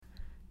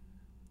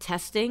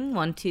Testing.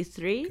 1, 2,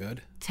 3.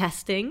 Good.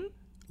 Testing.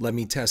 Let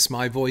me test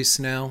my voice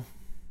now.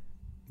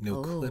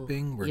 No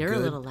clipping. We're you're good.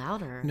 A little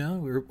louder.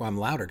 No, I'm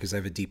louder because I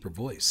have a deeper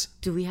voice.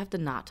 Do we have to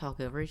not talk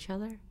over each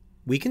other?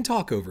 We can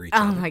talk over each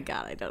Oh other. my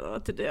God, I don't know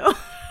what to do.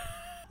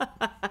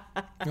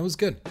 That was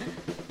good.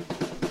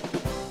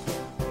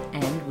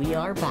 And we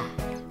are back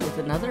with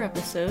another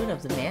episode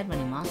of the Mad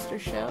Money Monster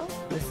Show.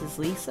 This is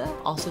Lisa,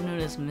 also known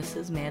as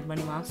Mrs. Mad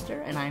Money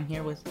Monster, and I'm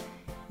here with,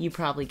 you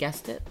probably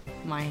guessed it,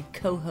 my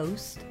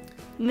co-host,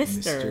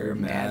 Mr.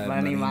 Mad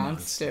Money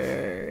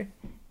Monster.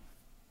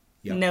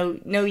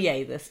 Yep. No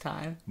yay this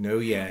time. No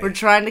yay. We're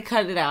trying to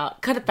cut it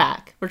out. Cut it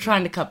back. We're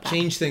trying to cut back.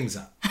 Change things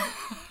up.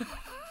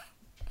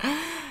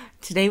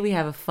 Today we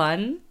have a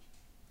fun...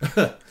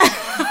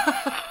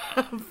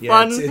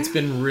 Yeah, it's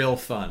been real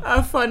fun.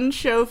 A fun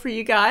show for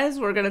you guys.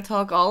 We're going to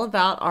talk all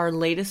about our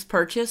latest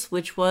purchase,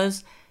 which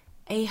was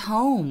a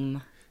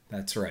home.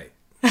 That's right.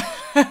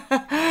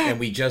 And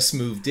we just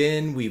moved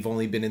in. We've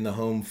only been in the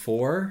home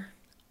for...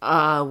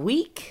 a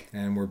week.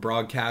 And we're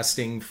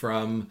broadcasting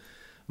from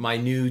my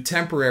new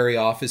temporary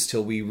office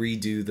till we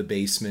redo the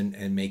basement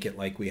and make it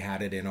like we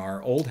had it in our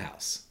old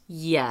house.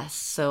 Yes.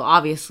 So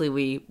obviously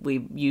we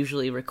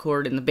usually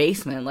record in the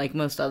basement like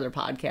most other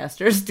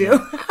podcasters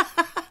do.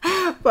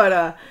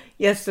 But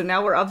yes, so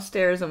now we're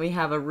upstairs and we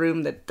have a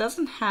room that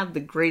doesn't have the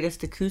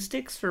greatest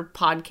acoustics for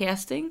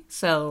podcasting.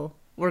 So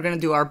we're going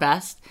to do our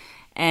best.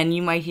 And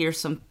you might hear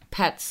some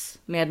pets,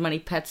 Mad Money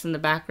pets in the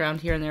background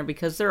here and there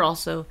because they're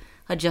also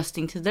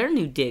adjusting to their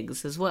new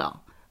digs as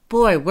well.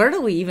 Boy, where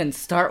do we even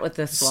start with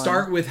this one?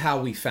 Start with how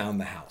we found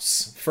the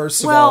house.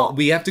 First of all,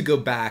 we have to go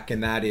back,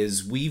 and that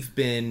is we've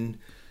been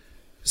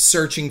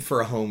searching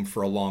for a home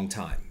for a long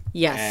time.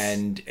 Yes.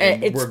 And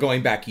we're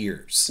going back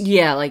years.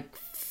 Yeah, like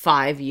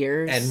 5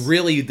 years. And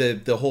really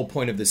the whole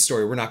point of this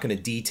story, we're not going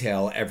to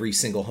detail every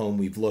single home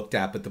we've looked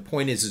at, but the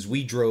point is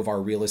we drove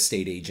our real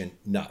estate agent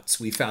nuts.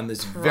 We found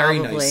this very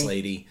nice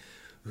lady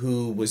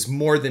who was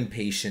more than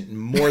patient and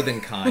more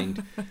than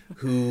kind,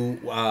 who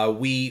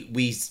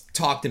we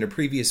talked in a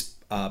previous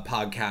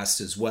podcast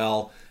as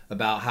well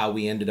about how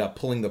we ended up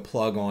pulling the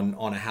plug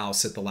on a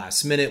house at the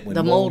last minute when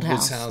the mold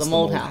house. The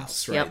mold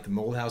house, right? Yep. The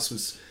mold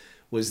house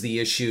was the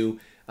issue.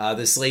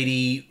 This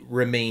lady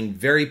remained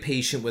very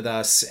patient with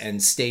us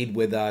and stayed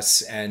with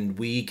us, and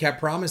we kept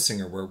promising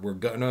her we're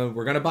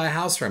gonna buy a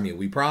house from you.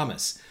 We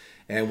promise.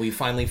 And we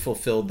finally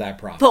fulfilled that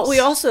promise. But we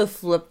also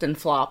flipped and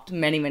flopped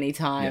many, many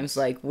times, yes.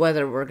 like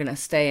whether we're going to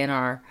stay in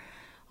our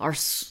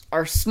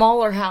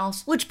smaller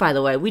house, which, by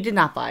the way, we did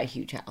not buy a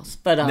huge house.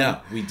 But no,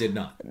 we did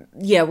not.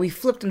 Yeah, we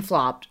flipped and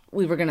flopped.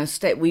 We were going to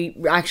stay. We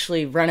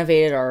actually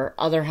renovated our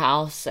other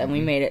house, and we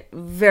made it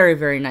very,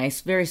 very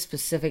nice, very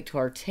specific to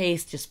our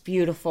taste, just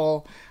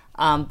beautiful.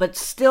 But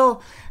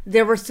still,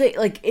 there were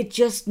it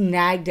just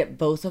nagged at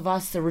both of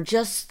us. There were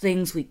just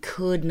things we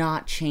could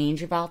not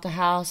change about the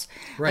house.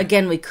 Right.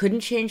 Again, we couldn't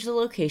change the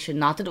location.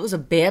 Not that it was a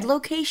bad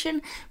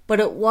location,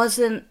 but it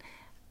wasn't.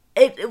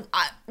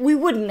 We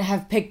wouldn't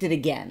have picked it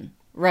again,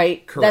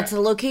 right? Correct. That's a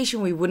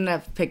location we wouldn't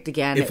have picked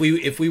again.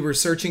 If we were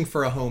searching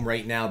for a home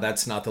right now,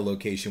 that's not the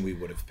location we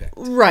would have picked.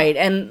 Right,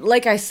 and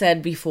like I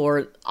said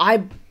before,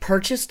 I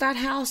purchased that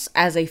house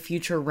as a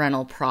future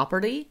rental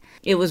property.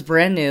 It was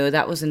brand new.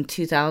 That was in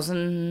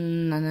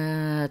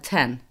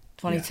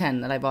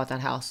 2010 that I bought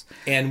that house.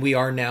 And we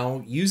are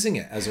now using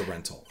it as a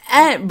rental.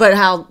 But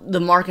how the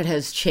market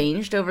has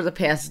changed over the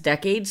past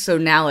decade, so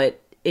now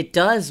it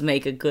does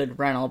make a good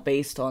rental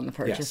based on the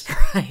purchase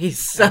price.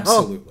 So,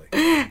 absolutely.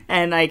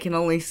 And I can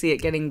only see it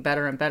getting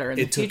better and better in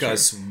the future. It took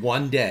us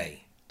one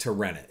day to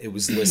rent it. It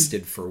was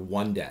listed for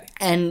one day.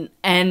 And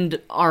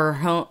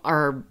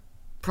our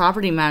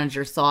property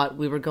manager thought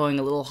we were going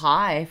a little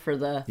high for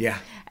the... Yeah.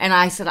 And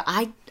I said,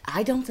 I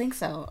don't think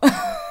so.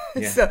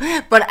 Yeah. So,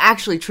 but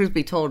actually, truth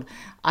be told,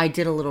 I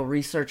did a little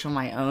research on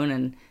my own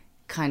and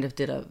kind of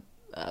did a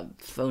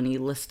phony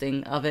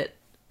listing of it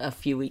a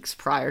few weeks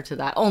prior to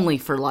that, only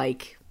for a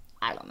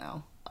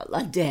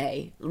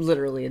day,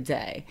 literally a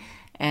day.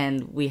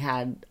 And we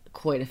had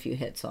quite a few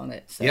hits on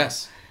it. So,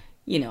 yes.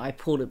 I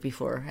pulled it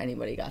before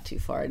anybody got too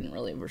far. I didn't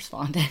really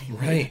respond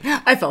anyway.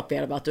 Right. I felt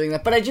bad about doing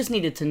that, but I just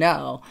needed to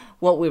know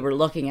what we were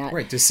looking at.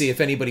 Right, to see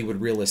if anybody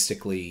would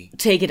realistically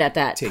take it at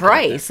that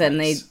price. And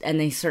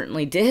they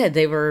certainly did.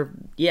 They were,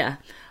 yeah.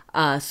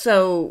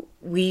 So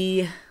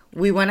we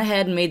went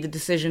ahead and made the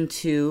decision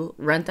to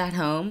rent that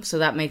home. So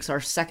that makes our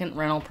second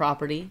rental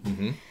property.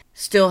 Mm-hmm.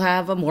 Still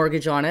have a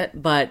mortgage on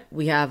it, but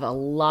we have a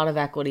lot of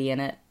equity in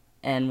it,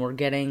 and we're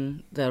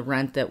getting the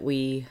rent that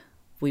we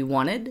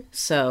wanted.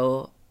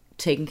 So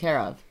taken care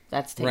of.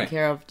 That's taken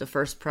care of. The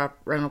first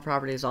rental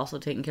property is also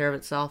taking care of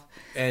itself.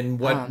 And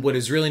what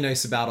is really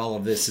nice about all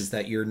of this is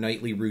that your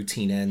nightly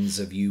routine ends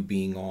of you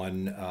being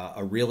on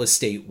a real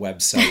estate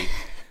website,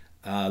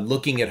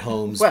 looking at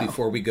homes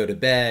before we go to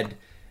bed.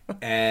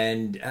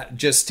 And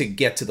just to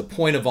get to the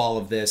point of all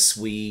of this,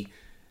 we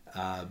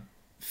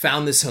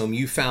found this home.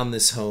 You found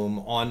this home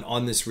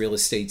on this real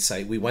estate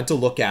site. We went to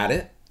look at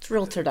it. It's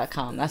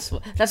Realtor.com. That's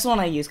the one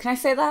I use. Can I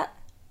say that?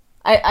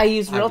 I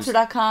use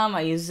Realtor.com.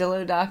 I use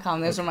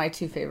Zillow.com. Those are my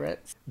two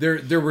favorites.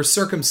 There were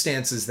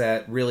circumstances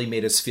that really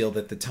made us feel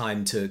that the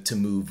time to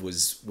move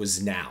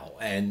was now,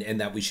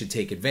 and that we should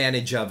take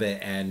advantage of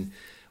it. And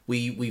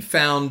we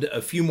found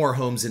a few more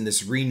homes in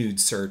this renewed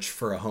search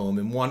for a home,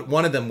 and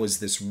one of them was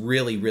this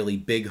really, really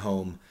big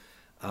home,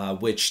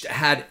 which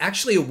had,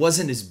 actually it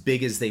wasn't as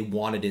big as they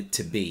wanted it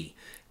to be,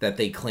 that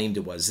they claimed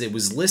it was. It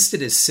was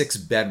listed as 6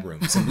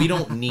 bedrooms, and we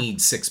don't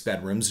need 6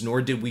 bedrooms,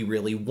 nor did we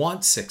really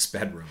want 6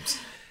 bedrooms.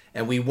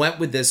 And we went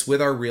with this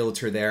with our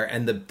realtor there,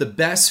 and the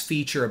best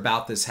feature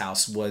about this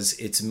house was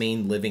its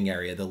main living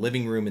area, the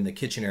living room and the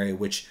kitchen area,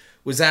 which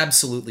was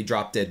absolutely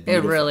drop dead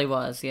beautiful. It really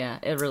was, yeah.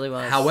 It really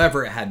was.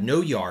 However, it had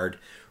no yard,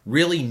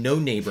 really no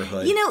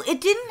neighborhood. You know, it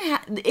didn't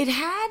have, it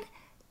had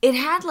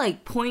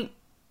like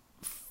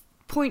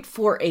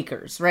 0.4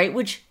 acres, right?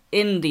 Which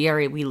in the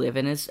area we live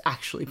in is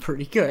actually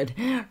pretty good,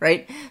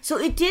 right? So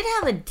it did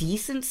have a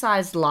decent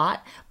sized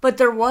lot, but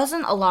there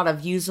wasn't a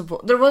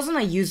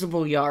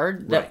usable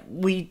yard that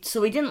so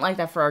we didn't like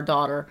that for our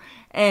daughter.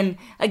 And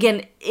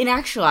again, in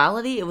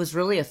actuality, it was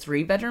really a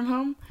 3-bedroom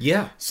home.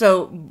 Yeah.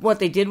 So what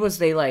they did was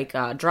they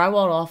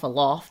drywalled off a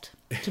loft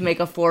to make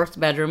a 4th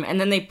bedroom, and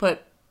then they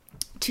put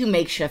 2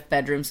 makeshift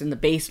bedrooms in the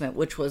basement,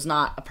 which was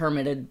not a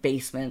permitted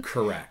basement.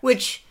 Correct.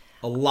 Which,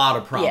 a lot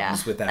of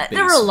problems with that basement.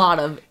 There were a lot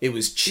of... It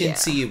was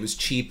chintzy, it was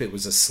cheap, it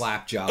was a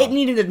slap job. It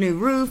needed a new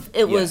roof.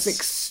 It was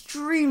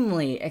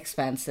extremely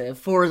expensive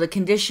for the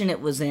condition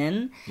it was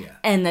in. Yeah.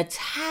 And the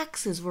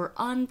taxes were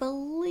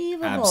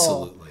unbelievable.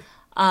 Absolutely.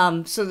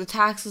 So the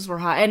taxes were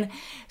high. And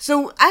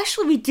so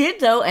actually we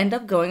did, though, end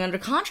up going under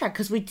contract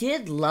because we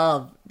did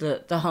love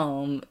the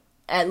home,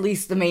 at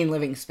least the main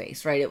living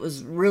space, right? It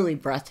was really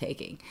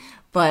breathtaking.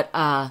 But...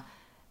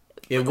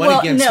 It went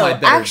against my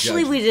better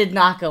actually, judgment. we did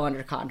not go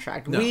under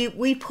contract. No.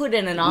 We put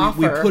in an offer.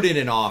 We put in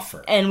an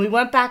offer. And we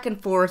went back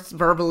and forth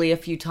verbally a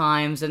few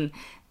times, and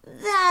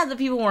the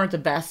people weren't the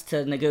best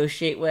to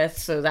negotiate with,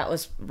 so that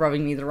was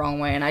rubbing me the wrong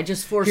way, and I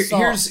just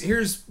foresaw...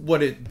 Here's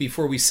what it...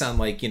 Before we sound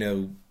like,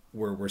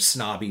 we're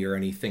snobby or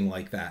anything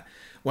like that.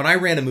 When I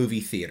ran a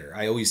movie theater,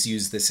 I always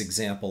use this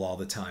example all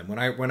the time. When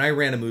I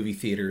ran a movie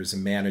theater as a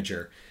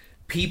manager...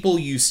 People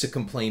used to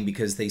complain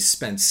because they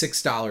spent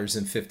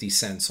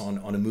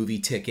 $6.50 on a movie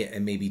ticket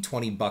and maybe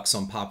 $20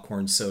 on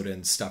popcorn, soda,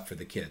 and stuff for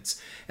the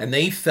kids. And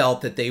they felt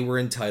that they were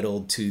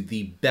entitled to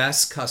the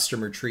best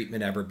customer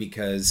treatment ever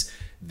because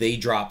they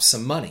dropped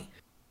some money.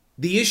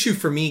 The issue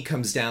for me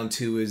comes down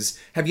to is,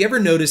 have you ever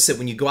noticed that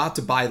when you go out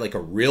to buy like a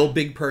real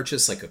big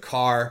purchase, like a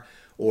car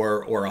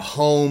or a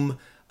home,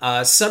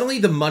 suddenly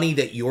the money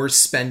that you're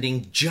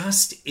spending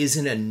just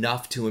isn't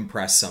enough to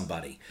impress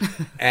somebody.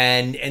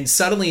 and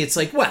suddenly it's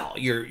like, well,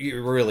 you're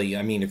really,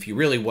 I mean, if you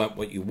really want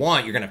what you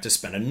want, you're going to have to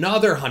spend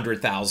another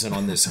 $100,000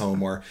 on this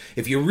home. Or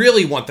if you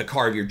really want the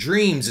car of your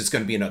dreams, it's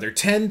going to be another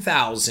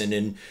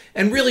 $10,000.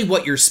 And really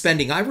what you're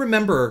spending. I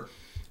remember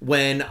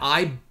when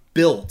I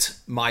built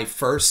my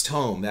first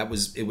home, it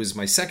was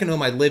my second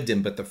home I lived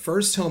in, but the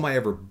first home I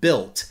ever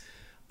built,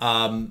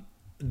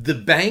 the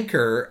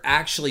banker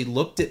actually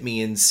looked at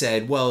me and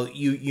said, well,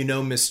 you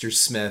know, Mr.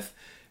 Smith,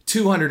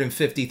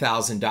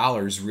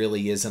 $250,000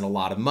 really isn't a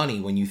lot of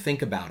money when you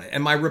think about it.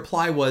 And my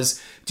reply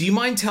was, do you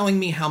mind telling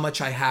me how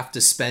much I have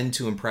to spend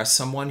to impress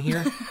someone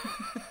here?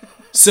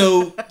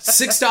 So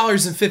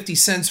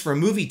 $6.50 for a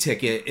movie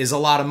ticket is a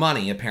lot of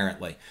money,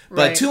 apparently.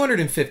 But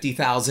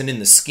 $250,000 in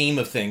the scheme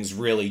of things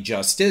really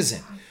just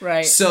isn't.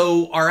 Right.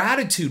 So our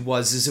attitude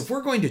is if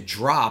we're going to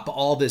drop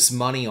all this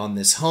money on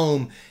this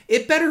home,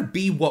 it better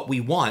be what we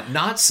want,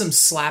 not some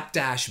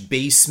slapdash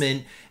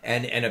basement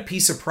and a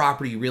piece of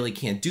property you really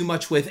can't do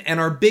much with. And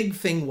our big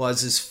thing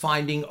is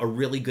finding a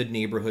really good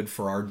neighborhood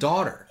for our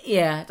daughter.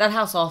 Yeah, that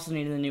house also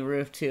needed a new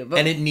roof too.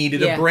 And it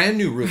needed a brand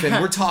new roof.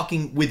 And we're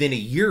talking within a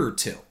year or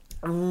two.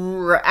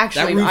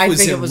 Actually, I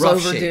think it was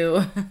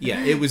overdue.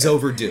 Yeah, it was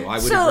overdue. I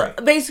would agree. So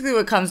basically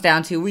what it comes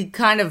down to, we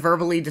kind of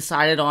verbally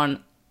decided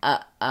on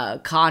a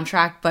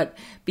contract, but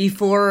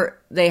before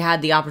they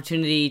had the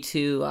opportunity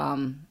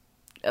to,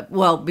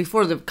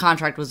 before the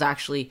contract was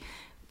actually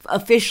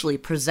officially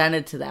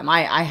presented to them,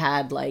 I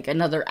had like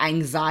another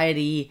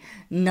anxiety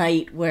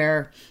night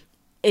where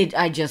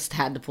I just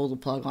had to pull the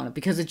plug on it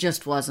because it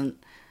just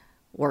wasn't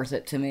worth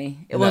it to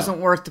me. It wasn't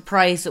worth the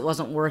price. It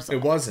wasn't worth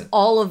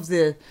all of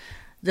the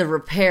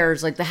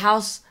repairs. Like the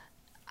house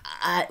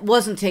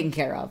wasn't taken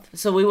care of,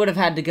 so we would have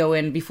had to go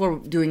in before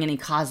doing any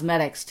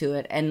cosmetics to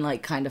it and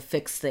like kind of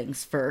fix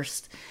things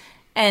first.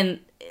 And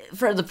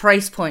for the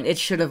price point, it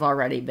should have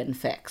already been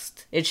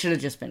fixed. It should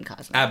have just been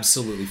cosmetics.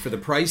 Absolutely. For the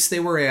price they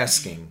were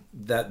asking,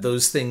 that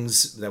those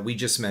things that we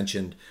just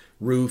mentioned,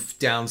 roof,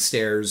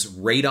 downstairs,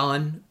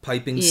 radon,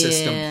 piping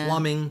system,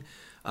 plumbing,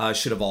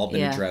 should have all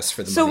been addressed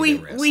for the money they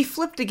were asking. So we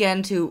flipped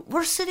again to,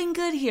 we're sitting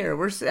good here.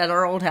 We're at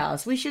our old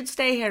house. We should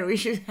stay here. We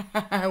should,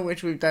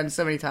 which we've done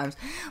so many times.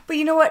 But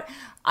you know what?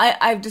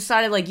 I've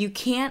decided, like, you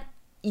can't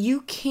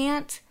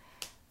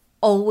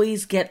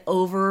always get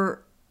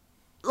over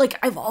like,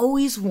 I've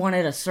always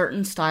wanted a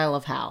certain style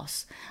of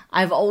house.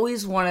 I've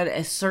always wanted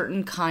a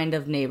certain kind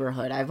of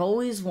neighborhood. I've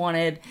always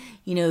wanted,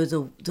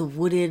 the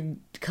wooded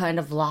kind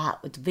of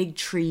lot with the big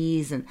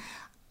trees, and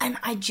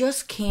I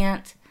just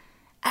can't.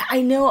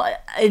 I know,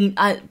 and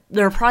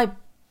there are probably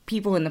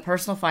people in the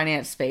personal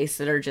finance space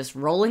that are just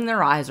rolling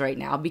their eyes right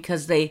now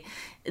because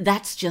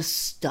that's just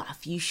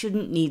stuff. You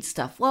shouldn't need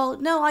stuff. Well,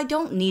 no, I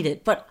don't need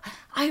it, but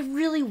I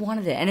really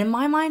wanted it. And in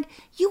my mind,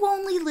 you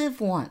only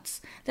live once.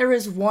 There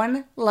is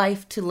one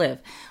life to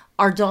live.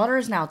 Our daughter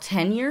is now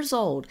 10 years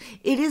old.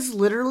 It is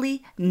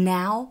literally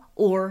now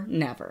or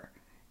never.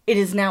 It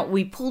is now.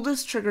 We pull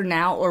this trigger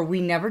now or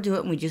we never do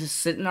it, and we just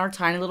sit in our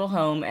tiny little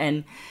home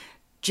and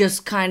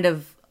just kind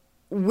of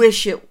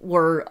wish it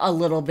were a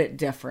little bit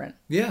different.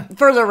 Yeah.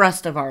 For the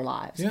rest of our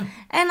lives. Yeah.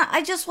 And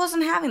I just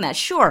wasn't having that.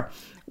 Sure.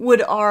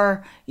 Would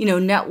our,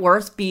 net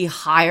worth be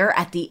higher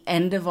at the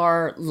end of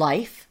our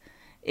life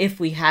if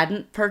we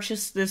hadn't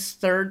purchased this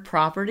third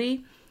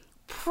property?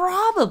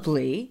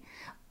 Probably.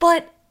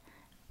 But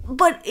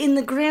in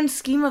the grand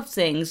scheme of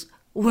things,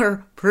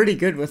 we're pretty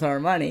good with our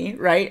money,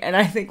 right? And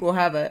I think we'll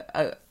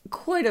have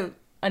quite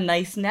a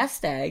nice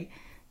nest egg,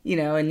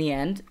 in the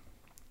end.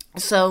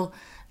 So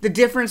the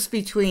difference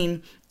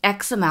between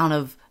X amount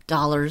of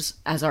dollars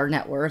as our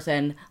net worth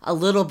and a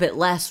little bit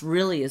less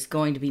really is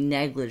going to be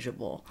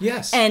negligible.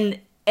 Yes. And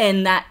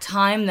that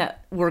time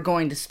that we're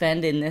going to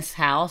spend in this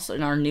house,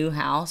 in our new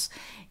house,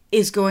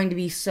 is going to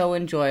be so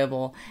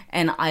enjoyable.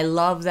 And I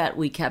love that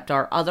we kept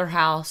our other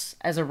house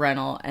as a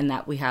rental and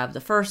that we have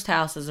the first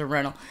house as a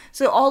rental.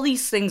 So all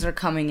these things are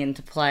coming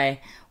into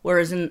play.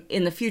 Whereas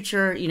in the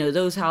future,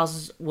 those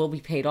houses will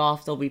be paid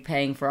off. They'll be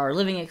paying for our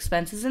living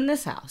expenses in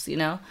this house,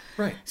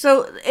 Right.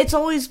 So it's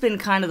always been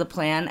kind of the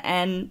plan.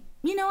 And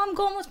I'm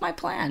going with my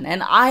plan.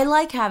 And I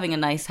like having a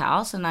nice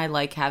house, and I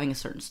like having a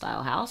certain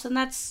style house, and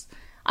that's...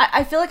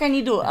 I feel like I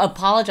need to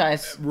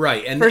apologize.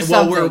 Right. And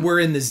we're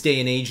in this day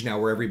and age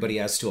now where everybody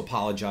has to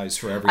apologize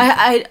for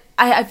everything.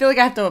 I feel like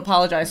I have to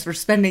apologize for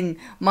spending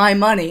my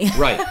money.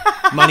 Right.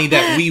 Money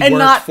that we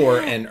worked for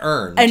and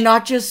earned. And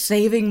not just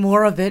saving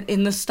more of it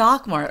in the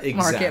stock market.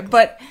 Exactly.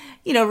 But,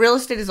 real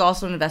estate is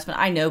also an investment.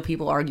 I know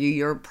people argue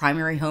your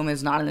primary home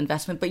is not an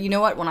investment. But you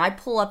know what? When I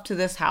pull up to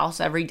this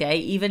house every day,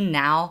 even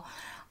now,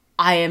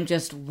 I am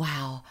just,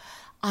 wow,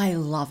 I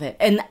love it.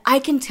 And I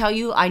can tell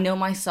you, I know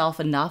myself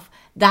enough,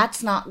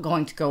 that's not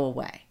going to go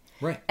away.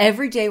 Right.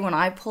 Every day when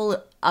I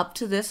pull up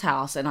to this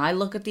house and I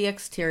look at the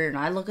exterior and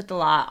I look at the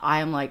lot, I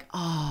am like,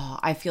 oh,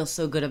 I feel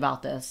so good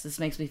about this. This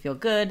makes me feel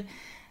good.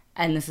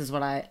 And this is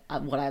what I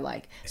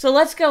like. So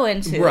let's go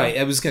into... Right,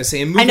 I was going to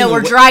say... I know we're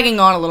dragging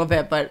on a little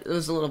bit, but it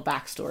was a little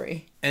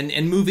backstory.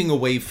 And moving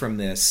away from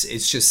this,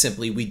 it's just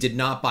simply, we did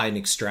not buy an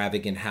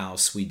extravagant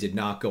house. We did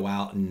not go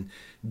out and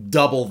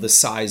double the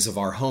size of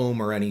our home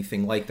or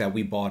anything like that.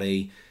 We bought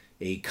a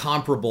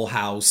comparable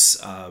house,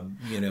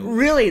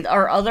 Really,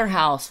 our other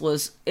house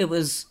was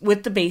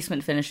with the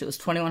basement finish. It was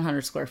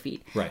 2,100 square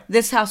feet. Right.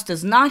 This house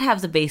does not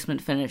have the basement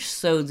finish,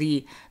 so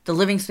the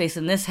living space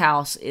in this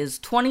house is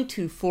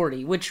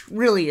 2,240, which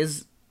really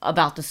is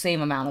about the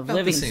same amount of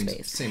living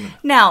space. Same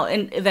amount. Now,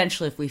 and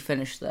eventually, if we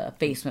finish the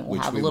basement,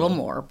 we'll have a little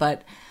more,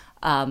 but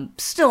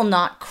still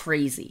not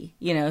crazy.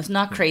 It's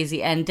not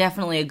crazy, and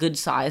definitely a good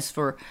size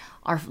for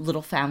our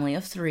little family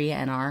of 3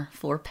 and our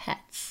 4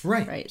 pets.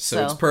 Right.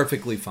 So it's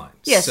perfectly fine.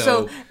 Yes. Yeah,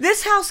 so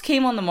this house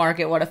came on the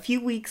market, a few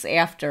weeks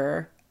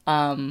after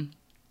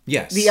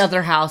yes, the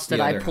other house that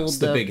I pulled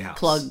the big house.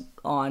 Plug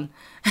on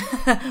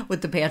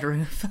with the bad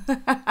roof.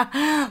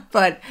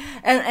 But,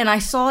 and I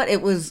saw it,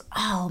 it was,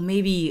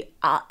 maybe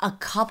a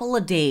couple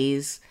of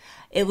days.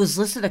 It was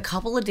listed a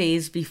couple of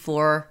days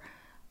before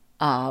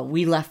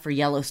we left for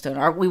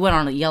Yellowstone. We went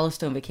on a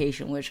Yellowstone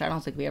vacation, which I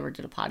don't think we ever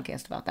did a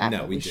podcast about that.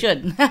 No, we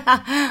should.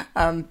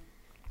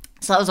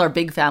 So that was our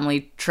big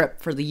family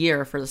trip for the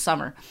year, for the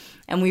summer.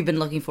 And we've been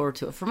looking forward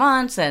to it for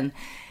months. And,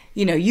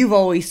 you've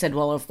always said,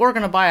 well, if we're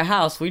going to buy a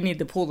house, we need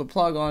to pull the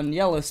plug on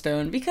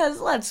Yellowstone.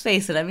 Because let's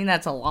face it,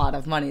 that's a lot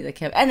of money that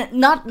kept... And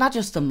not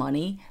just the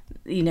money,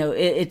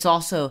 it's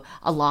also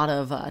a lot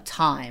of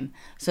time.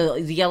 So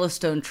the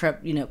Yellowstone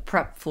trip,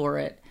 prep for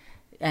it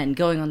and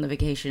going on the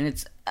vacation,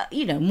 it's...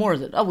 more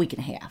than a week and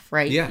a half,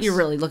 right? Yes. You're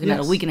really looking at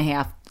a week and a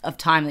half of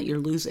time that you're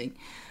losing.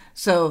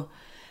 So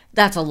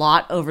that's a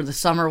lot over the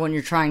summer when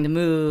you're trying to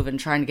move and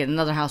trying to get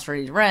another house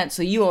ready to rent.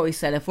 So you always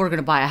said, if we're going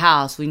to buy a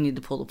house, we need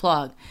to pull the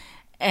plug.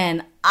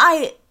 And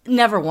I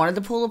never wanted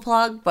to pull the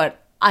plug,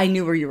 but I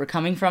knew where you were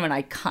coming from, and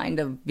I kind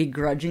of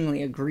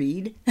begrudgingly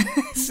agreed.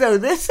 So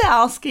this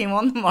house came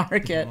on the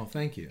market. Oh,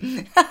 thank you.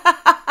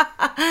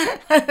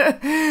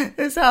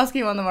 This house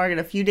came on the market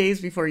a few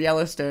days before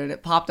Yellowstone.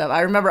 It popped up.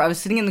 I remember I was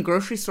sitting in the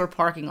grocery store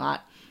parking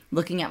lot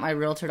looking at my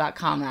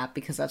Realtor.com app,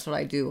 because that's what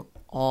I do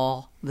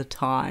all the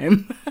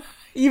time.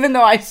 Even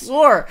though I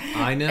swore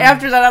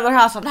after that other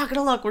house, I'm not going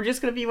to look. We're just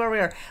going to be where we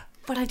are.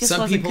 But I just Some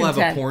wasn't people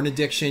content. have a porn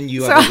addiction.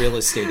 You have a real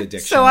estate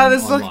addiction. So I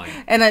was online. looking,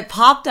 and it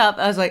popped up.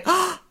 I was like,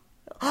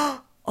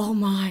 oh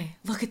my,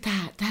 look at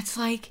that. That's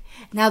like,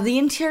 now the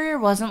interior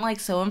wasn't like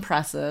so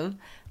impressive,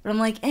 But I'm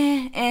like,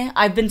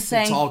 I've been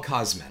saying... It's all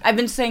cosmetic. I've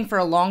been saying for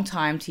a long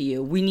time to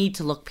you, we need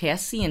to look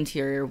past the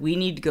interior. We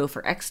need to go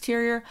for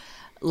exterior,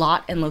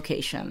 lot, and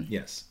location.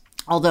 Yes.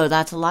 Although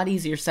that's a lot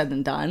easier said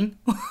than done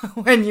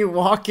when you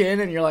walk in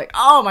and you're like,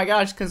 oh my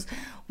gosh, because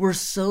we're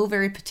so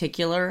very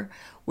particular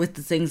with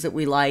the things that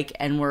we like,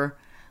 and we're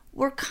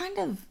kind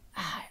of,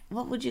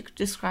 what would you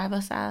describe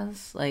us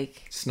as?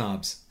 Like...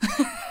 Snobs.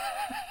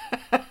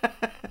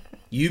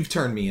 You've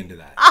turned me into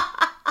that.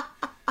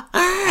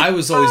 I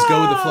was always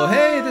go with the flow.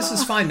 Hey, this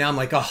is fine. Now I'm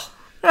like, oh,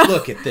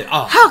 look at this.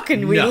 Oh, how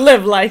can we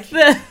live like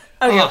this?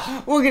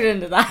 Okay, we'll get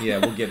into that. Yeah,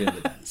 we'll get into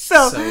that.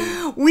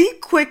 So we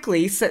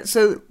quickly,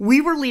 so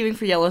we were leaving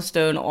for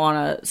Yellowstone on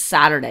a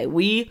Saturday.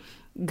 We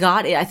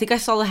got it. I think I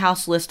saw the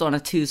house list on a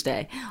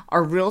Tuesday.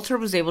 Our realtor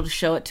was able to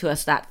show it to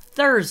us that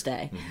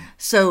Thursday. Mm-hmm.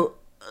 So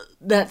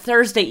that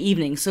Thursday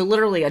evening, so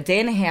literally a day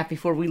and a half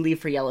before we leave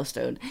for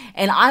Yellowstone.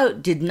 And I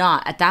did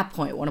not, at that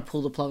point, want to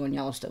pull the plug on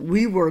Yellowstone.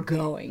 We were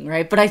going,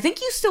 right? But I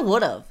think you still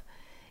would have.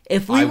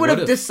 If we would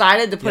have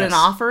decided to put an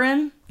offer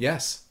in.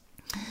 Yes.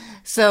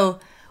 So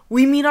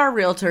we meet our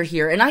realtor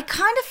here, and I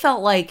kind of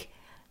felt like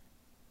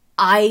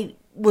I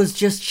was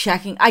just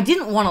checking. I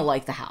didn't want to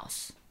like the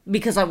house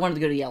because I wanted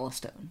to go to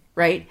Yellowstone,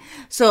 right?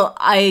 So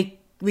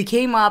we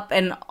came up,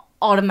 and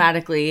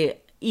automatically...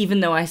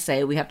 Even though I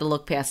say we have to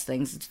look past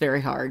things, it's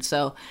very hard.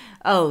 So,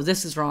 oh,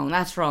 this is wrong,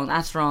 that's wrong,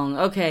 that's wrong.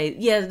 Okay,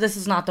 yeah, this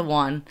is not the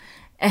one.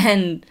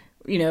 And,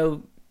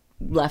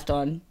 left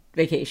on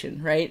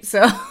vacation, right?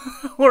 So,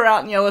 we're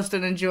out in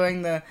Yellowstone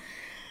enjoying the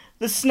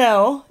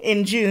snow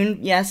in June.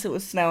 Yes, it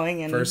was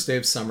snowing. And first day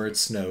of summer, it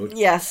snowed.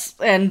 Yes,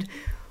 and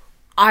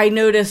I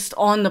noticed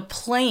on the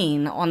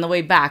plane on the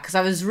way back, because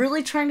I was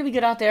really trying to be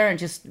good out there and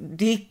just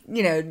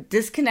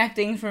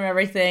disconnecting from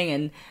everything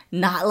and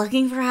not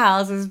looking for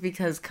houses,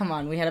 because come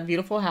on, we had a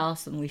beautiful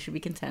house and we should be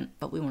content,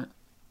 but we weren't.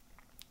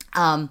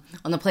 On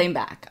the plane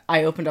back,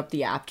 I opened up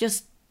the app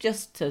just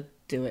to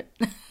do it.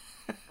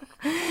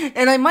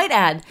 And I might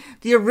add,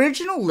 the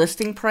original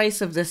listing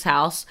price of this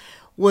house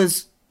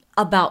was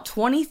about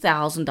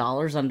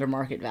 $20,000 under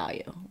market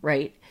value,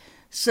 right?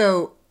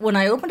 So when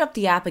I opened up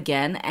the app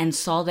again and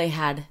saw they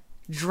had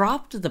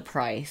dropped the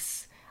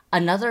price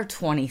another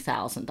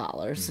 $20,000,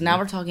 mm-hmm. So now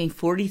we're talking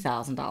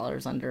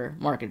 $40,000 under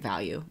market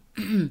value,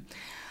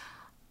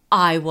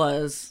 I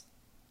was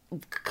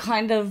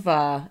kind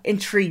of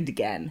intrigued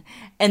again.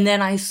 And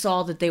then I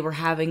saw that they were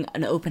having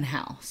an open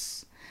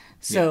house.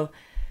 So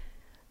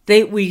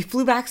we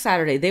flew back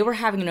Saturday. They were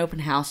having an open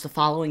house the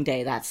following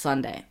day, that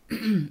Sunday.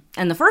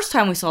 And the first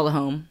time we saw the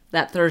home,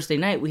 that Thursday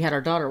night, we had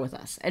our daughter with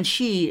us. And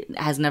she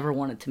has never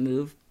wanted to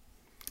move.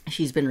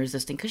 She's been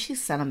resisting because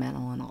she's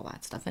sentimental and all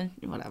that stuff and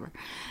whatever.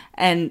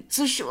 And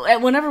so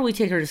whenever we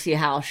take her to see a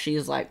house,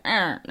 she's like,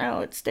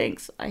 no, it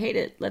stinks. I hate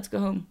it. Let's go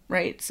home.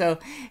 Right? So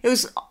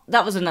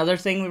that was another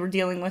thing we were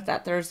dealing with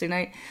that Thursday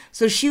night.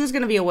 So she was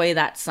going to be away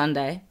that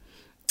Sunday.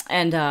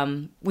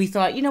 And we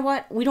thought, you know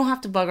what? We don't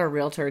have to bug our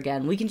realtor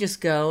again. We can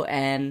just go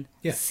and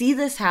see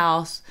this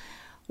house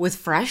with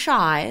fresh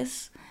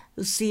eyes,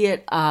 see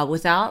it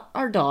without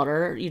our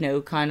daughter,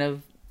 kind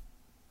of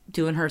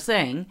doing her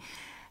thing.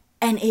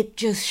 And it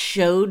just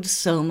showed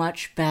so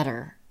much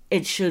better.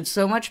 It showed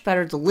so much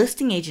better. The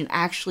listing agent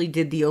actually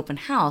did the open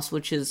house,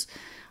 which is,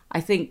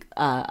 I think,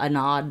 an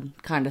odd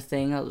kind of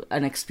thing,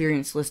 an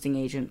experienced listing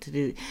agent to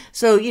do.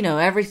 So,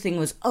 everything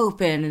was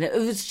open, and it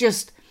was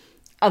just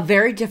a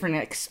very different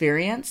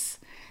experience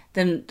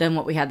than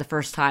what we had the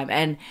first time.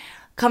 And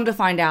come to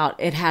find out,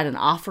 it had an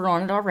offer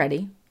on it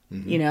already,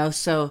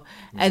 so,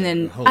 and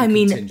then,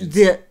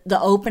 the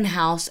open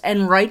house,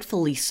 and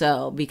rightfully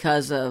so,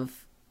 because of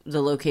the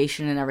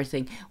location and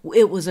everything,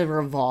 it was a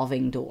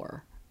revolving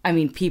door. I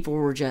mean, people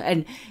were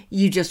and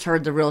you just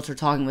heard the realtor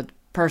talking with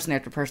person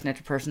after person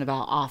after person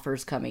about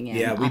offers coming in.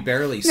 Yeah, we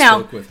barely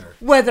spoke with her.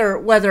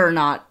 Whether or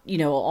not,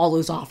 all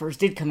those offers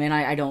did come in,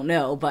 I don't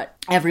know, but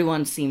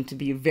everyone seemed to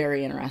be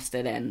very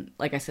interested, and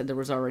like I said, there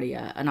was already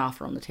an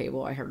offer on the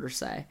table, I heard her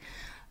say.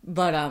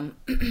 But,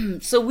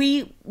 so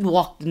we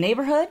walked the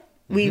neighborhood.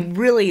 Mm-hmm. We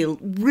really,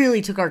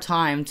 really took our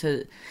time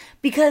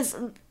because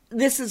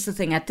this is the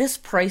thing, at that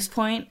price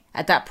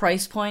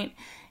point,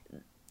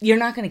 you're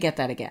not going to get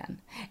that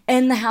again.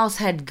 And the house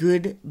had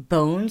good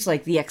bones,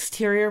 like the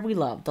exterior we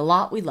loved, the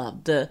lot we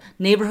loved, the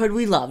neighborhood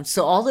we loved.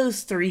 So all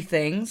those three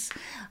things.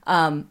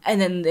 And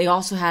then they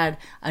also had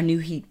a new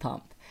heat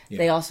pump. Yeah.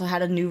 They also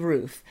had a new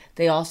roof.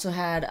 They also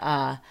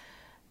had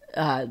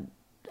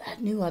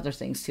new other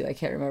things too. I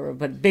can't remember,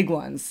 but big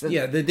ones.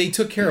 Yeah, they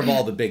took care of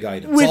all the big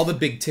items. All the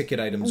big ticket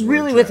items were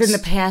really addressed. Within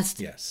the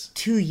past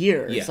 2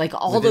 years. Yeah, like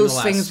all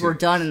those things were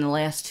done in the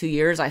last 2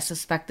 years. I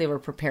suspect they were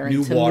preparing to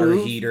move. New water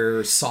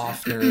heater,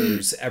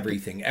 softeners,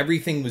 everything.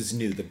 Everything was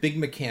new. The big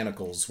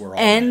mechanicals were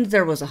all And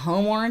there was a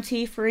home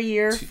warranty for a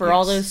year for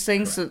all those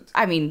things. Correct. So,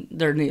 I mean,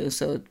 they're new,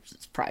 so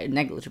it's probably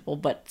negligible,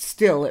 but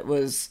still it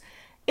was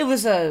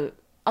a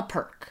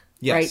perk.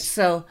 Yes. Right?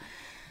 So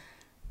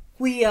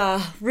we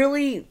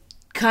really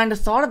kind of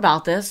thought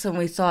about this, and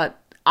we thought,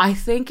 I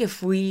think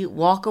if we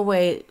walk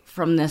away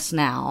from this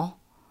now,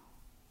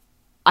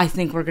 I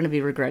think we're going to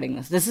be regretting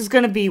this. This is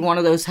going to be one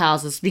of those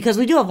houses, because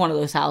we do have one of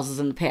those houses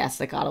in the past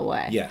that got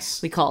away.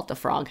 Yes. We call it the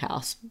frog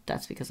house.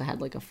 That's because I had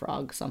like a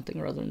frog something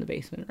or other in the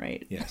basement,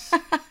 right? Yes.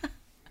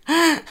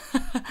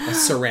 A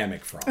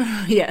ceramic frog.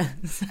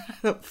 Yes.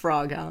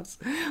 Frog house.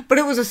 But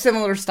it was a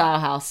similar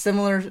style house,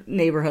 similar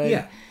neighborhood.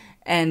 Yeah.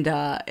 And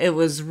it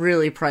was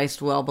really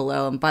priced well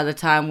below. And by the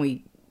time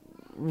we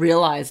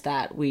realized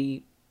that,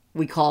 we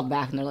called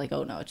back and they're like,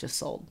 oh no, it just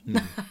sold.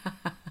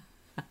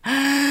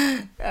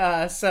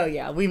 So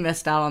yeah, we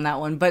missed out on that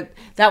one, but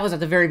that was at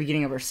the very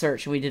beginning of our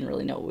search and we didn't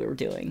really know what we were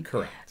doing.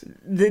 Correct.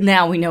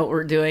 Now we know what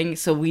we're doing,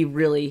 so we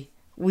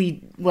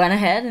went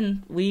ahead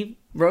and we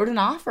wrote an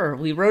offer.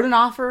 We wrote an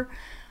offer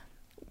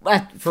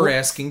for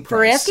asking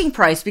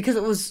price because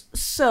it was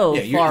so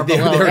far they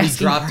below. They already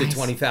asking dropped price. to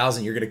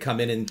 20,000. You're going to come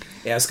in and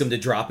ask them to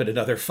drop it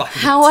another 5.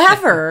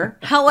 However,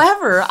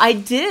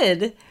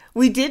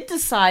 we did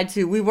decide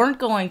to. We weren't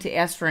going to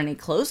ask for any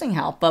closing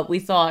help, but we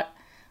thought,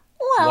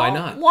 well, why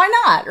not? Why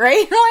not?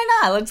 Right? Why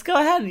not? Let's go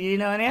ahead,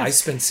 and ask. I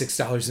spent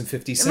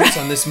 $6.50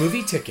 on this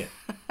movie ticket.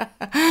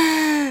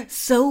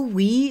 So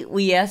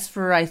we asked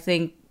for, I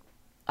think,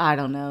 I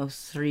don't know,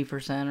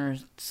 3% or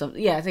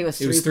something. Yeah, I think it was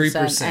 3%. It was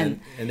 3%,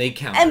 and they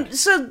counted. And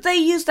so they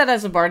used that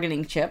as a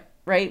bargaining chip,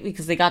 right?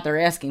 Because they got their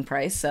asking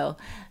price, so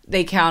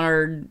they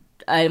countered,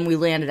 and we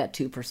landed at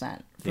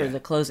 2% for the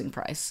closing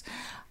price.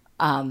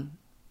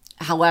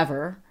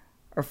 However,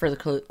 or for the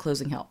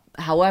closing help.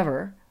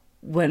 However,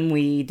 when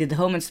we did the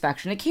home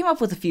inspection, it came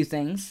up with a few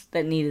things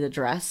that needed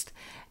addressed,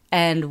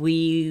 and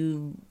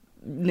we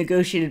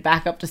negotiated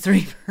back up to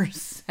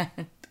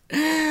 3%.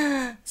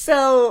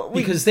 So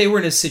because they were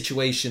in a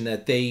situation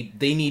that they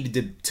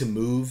needed to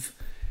move,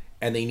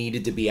 and they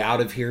needed to be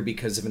out of here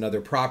because of another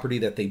property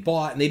that they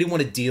bought, and they didn't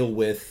want to deal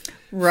with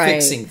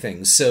fixing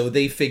things. So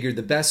they figured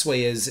the best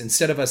way is,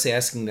 instead of us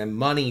asking them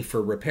money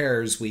for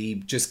repairs, we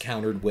just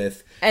countered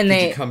with,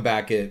 did you come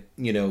back at,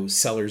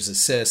 seller's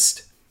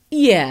assist?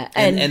 Yeah.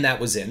 And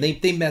that was it. And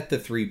they met the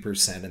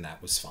 3%, and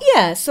that was fine.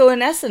 Yeah. So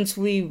in essence,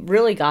 we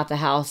really got the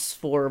house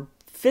for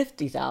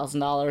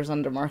 $50,000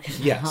 under market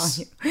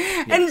value.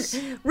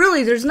 And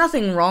really, there's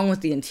nothing wrong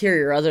with the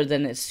interior other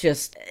than it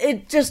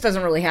just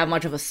doesn't really have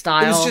much of a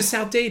style. It was just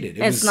outdated.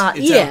 It's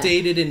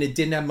outdated, and it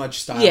didn't have much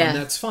style, and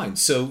that's fine.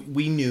 So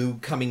we knew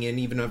coming in,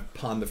 even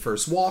upon the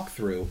first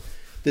walkthrough,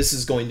 this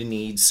is going to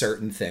need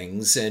certain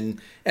things,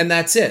 and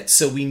that's it.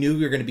 So we knew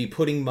we were going to be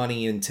putting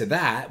money into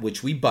that,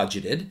 which we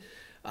budgeted.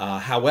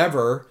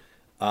 However,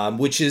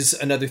 which is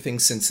another thing,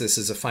 since this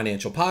is a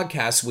financial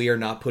podcast, we are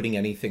not putting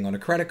anything on a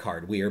credit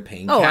card. We are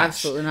paying cash. Oh,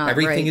 absolutely not.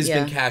 Everything has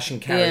been cash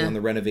and carry on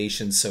the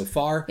renovations so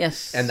far.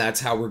 Yes. And that's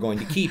how we're going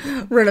to keep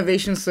it.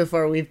 Renovations so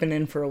far, we've been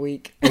in for a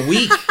week. But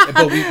we've Let's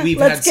had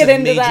get some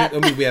into major... that. I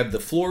mean, we have the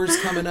floors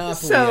coming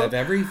up, and we have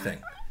everything.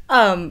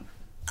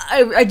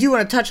 I do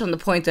want to touch on the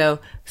point, though.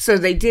 So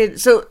they did...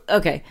 So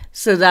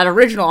that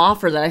original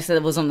offer that I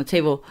said was on the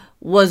table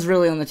was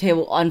really on the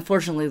table.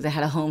 Unfortunately, they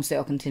had a home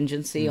sale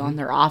contingency on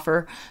their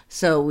offer.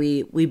 So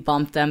we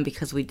bumped them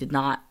because we did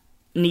not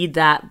need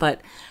that.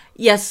 But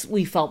yes,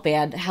 we felt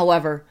bad.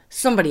 However,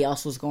 somebody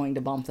else was going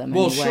to bump them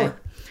anyway. Well,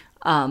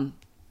 sure.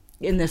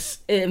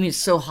 It's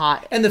so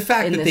hot. And the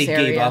fact that they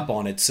area. gave up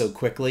on it so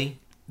quickly,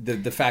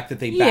 the fact that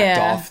they backed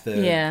off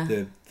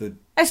the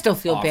I still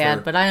feel offer.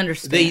 bad, but I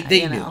understand.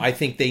 They knew. I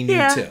think they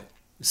knew too.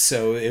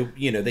 So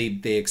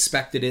they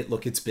expected it.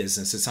 Look, it's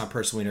business. It's not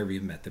personal. We never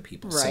even met the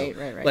people.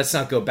 Right. Let's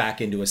not go back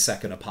into a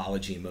second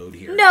apology mode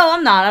here. No,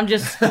 I'm not.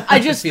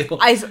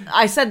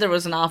 I said there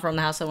was an offer on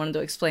the house I wanted to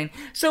explain.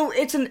 So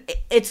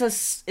it's a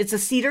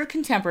cedar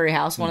contemporary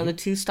house, one of the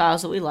two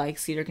styles that we like,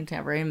 cedar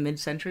contemporary and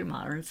mid-century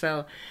modern.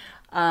 So,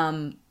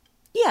 it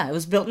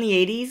was built in the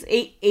 80s,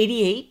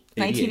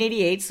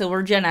 1988. So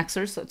we're Gen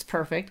Xers, so it's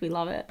perfect. We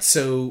love it.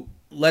 So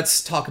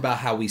let's talk about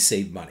how we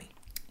save money.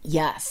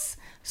 Yes.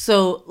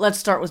 So let's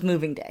start with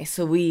moving day.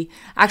 So we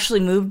actually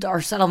moved our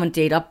settlement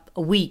date up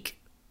a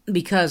week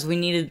because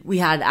we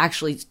had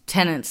actually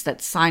tenants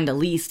that signed a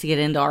lease to get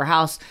into our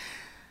house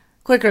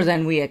quicker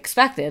than we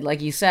expected.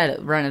 Like you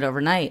said, rent it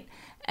overnight.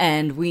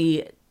 And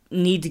we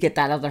need to get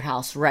that other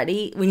house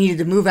ready. We needed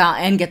to move out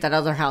and get that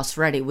other house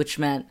ready, which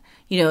meant,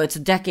 it's a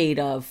decade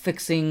of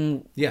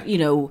fixing,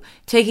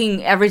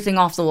 taking everything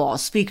off the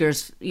walls,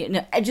 speakers,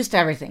 just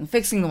everything,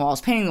 fixing the walls,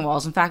 painting the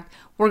walls. In fact,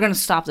 we're going to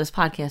stop this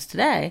podcast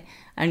today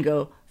and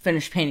go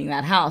finish painting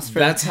that house.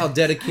 That's how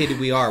dedicated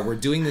we are. We're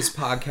doing this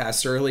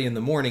podcast early in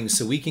the morning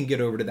so we can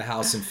get over to the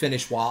house and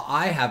finish, while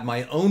I have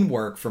my own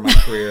work for my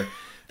career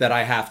that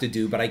I have to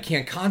do, but I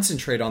can't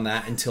concentrate on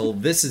that until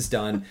this is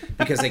done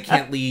because I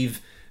can't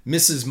leave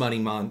Mrs.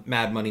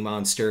 Mad Money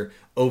Monster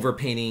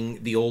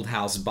overpainting the old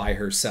house by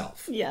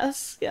herself.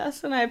 Yes,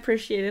 and I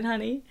appreciate it,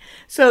 honey.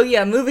 So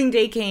moving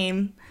day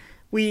came.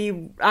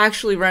 We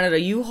actually rented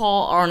a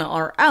U-Haul on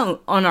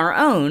our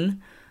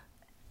own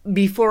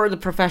before the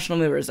professional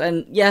movers.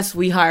 And yes,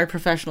 we hired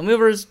professional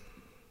movers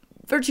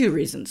for two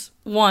reasons.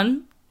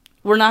 One,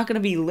 we're not going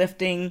to be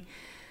lifting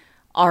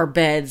our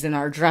beds and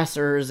our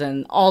dressers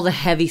and all the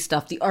heavy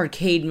stuff, the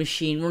arcade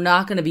machine. We're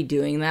not going to be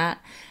doing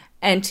that.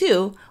 And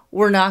two,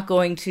 we're not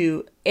going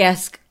to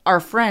ask our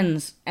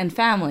friends and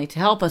family to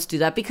help us do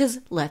that because,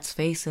 let's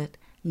face it,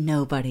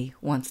 nobody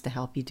wants to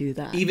help you do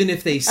that. Even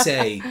if they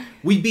say,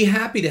 we'd be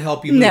happy to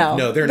help you move.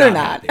 No, they're not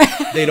happy.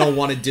 They don't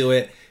want to do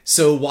it.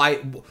 So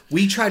why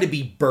we try to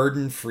be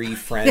burden-free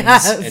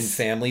friends and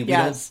family. We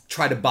don't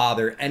try to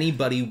bother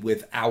anybody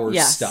with our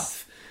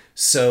stuff.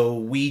 So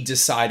we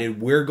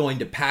decided we're going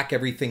to pack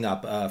everything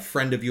up. A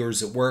friend of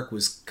yours at work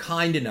was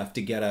kind enough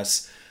to get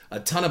us a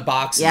ton of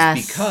boxes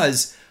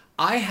because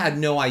I had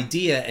no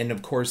idea. And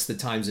of course, the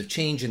times have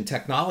changed and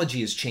technology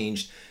has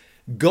changed.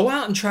 Go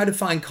out and try to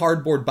find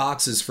cardboard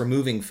boxes for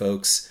moving,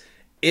 folks.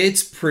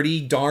 It's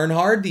pretty darn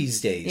hard these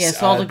days.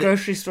 Yes, all the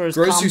grocery stores.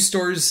 Grocery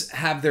stores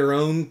have their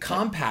own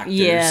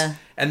compactors,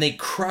 and they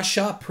crush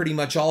up pretty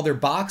much all their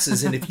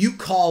boxes. And if you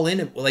call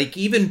in, like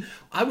even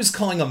I was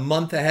calling a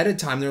month ahead of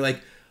time, they're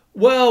like,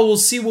 well, we'll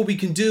see what we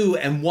can do.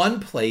 And one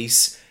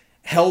place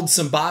held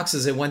some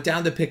boxes. I went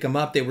down to pick them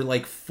up. They were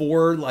like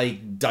 4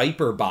 like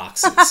diaper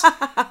boxes.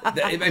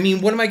 I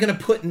mean, what am I going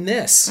to put in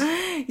this?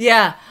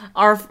 Yeah,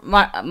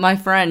 my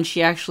friend,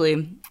 she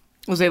actually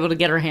was able to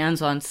get her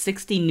hands on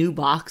 60 new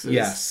boxes.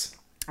 Yes.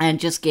 And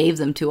just gave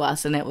them to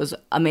us, and it was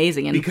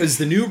amazing. And because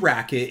the new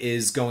racket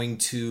is going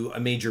to a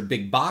major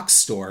big box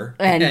store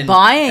and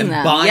buying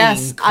them.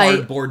 Yes,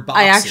 cardboard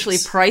boxes. I actually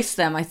priced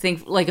them. I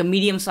think like a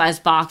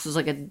medium-sized box was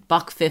like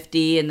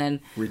 $1.50, and then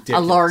a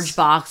large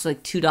box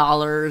like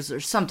 $2 or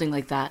something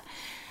like that.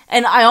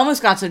 And I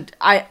almost got to.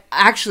 I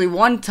actually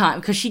one time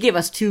because she gave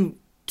us two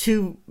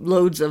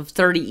loads of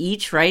 30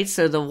 each, right?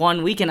 So the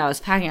one weekend I was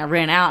packing, I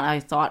ran out, and I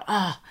thought,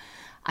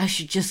 I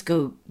should just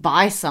go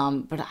buy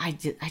some, but I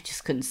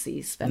just couldn't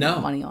see spending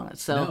money on it.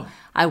 So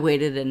I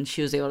waited, and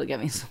she was able to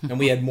get me some. And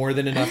we had more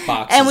than enough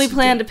boxes. And we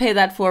plan to pay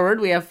that forward.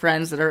 We have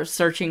friends that are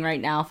searching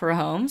right now for a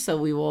home, so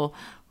we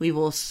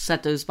will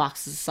set those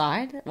boxes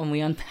aside when we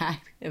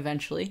unpack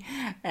eventually,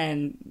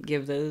 and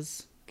give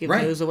those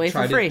away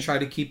for free. Try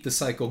to keep the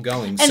cycle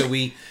going.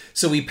 And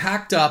so we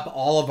packed up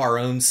all of our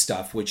own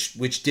stuff,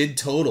 which did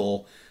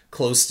total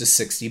close to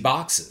 60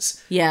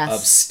 boxes of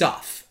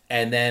stuff.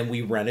 And then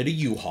we rented a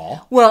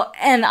U-Haul. Well,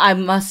 and I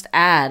must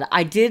add,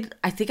 I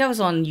think I was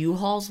on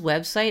U-Haul's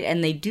website,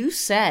 and they do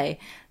say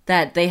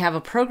that they have a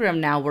program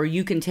now where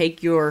you can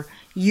take your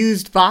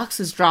used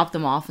boxes, drop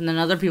them off, and then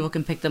other people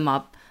can pick them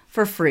up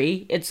for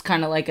free. It's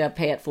kind of like a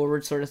pay it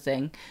forward sort of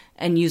thing,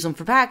 and use them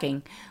for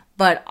packing.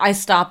 But I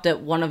stopped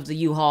at one of the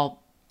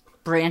U-Haul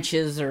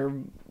branches, or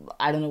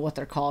I don't know what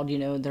they're called. You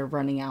know, they're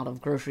running out of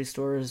grocery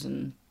stores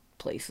and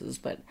places,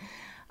 but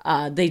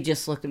they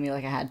just looked at me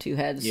like I had 2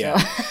 heads. Yeah.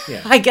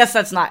 So I guess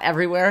that's not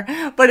everywhere,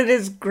 but it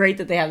is great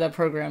that they have that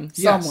program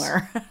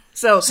somewhere.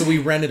 Yes. So we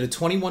rented a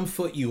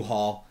 21-foot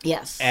U-Haul.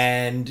 Yes.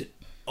 And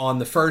on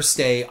the first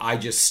day, I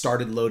just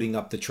started loading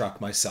up the truck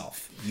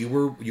myself. You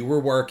were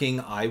working.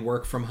 I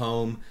work from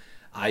home.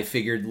 I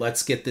figured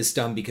let's get this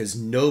done because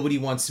nobody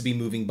wants to be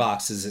moving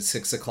boxes at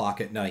 6 o'clock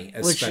at night,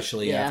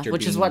 especially after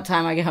which is what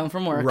time I get home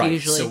from work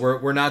usually. So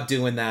we're not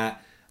doing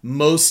that.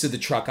 Most of the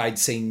truck, I'd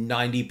say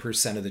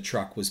 90% of the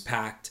truck was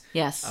packed.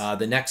 Yes.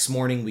 The next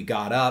morning we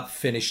got up,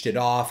 finished it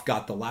off,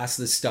 got the last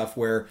of the stuff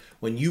where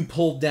when you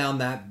pulled down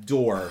that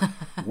door,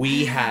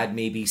 we had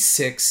maybe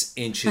 6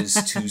 inches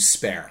to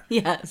spare.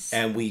 Yes.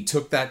 And we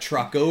took that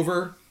truck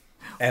over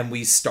and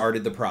we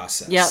started the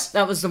process. Yep,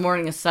 that was the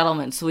morning of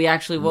settlement. So we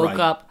actually woke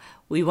up,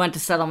 we went to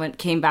settlement,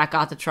 came back,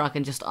 got the truck,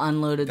 and just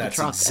unloaded the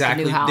truck at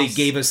the new house. They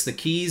gave us the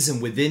keys,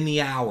 and within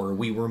the hour,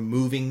 we were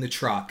moving the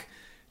truck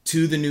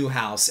to the new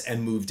house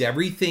and moved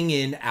everything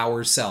in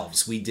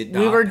ourselves. We did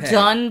not We were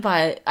done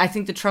by, I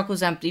think the truck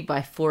was empty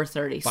by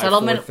 4:30.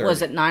 Settlement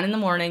was at 9 in the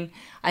morning.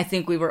 I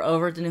think we were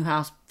over at the new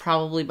house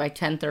probably by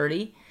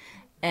 10:30.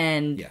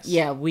 And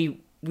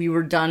we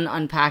were done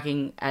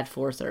unpacking at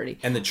 4:30.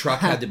 And the truck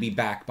had to be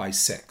back by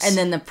 6. And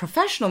then the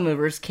professional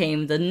movers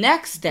came the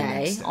next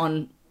day.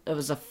 It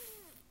was a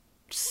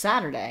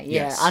Saturday.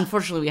 Yeah. Yes.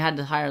 Unfortunately, we had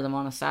to hire them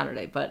on a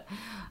Saturday, but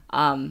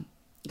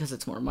because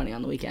it's more money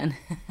on the weekend.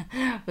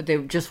 But they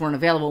just weren't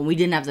available. And we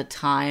didn't have the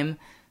time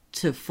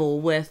to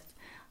fool with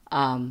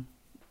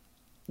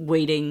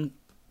waiting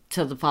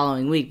till the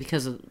following week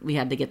because we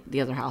had to get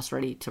the other house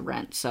ready to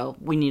rent. So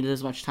we needed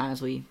as much time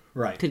as we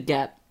could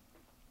get.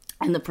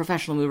 And the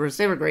professional movers,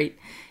 they were great.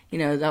 You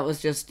know, that was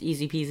just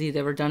easy peasy.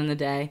 They were done in the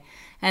day.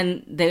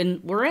 And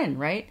then we're in,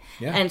 right?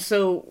 Yeah. And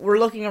so we're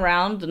looking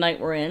around the night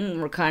we're in,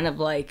 and we're kind of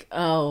like,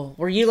 oh,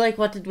 were you like,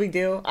 what did we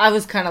do? I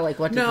was kind of like,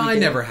 what did we do? No, I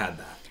never had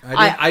that.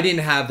 I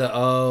didn't have the,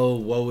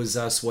 woe is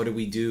us, what do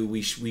we do?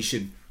 We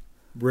should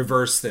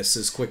reverse this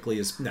as quickly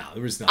as... No,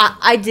 there was nothing.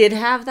 I did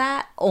have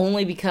that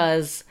only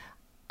because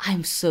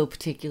I'm so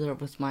particular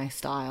with my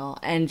style.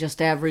 And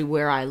just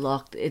everywhere I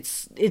looked,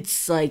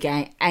 it's like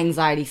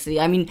anxiety city.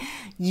 I mean,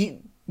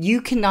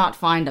 you cannot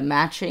find a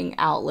matching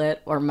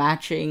outlet or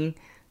matching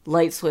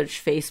light switch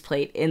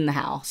faceplate in the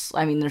house.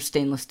 I mean, there's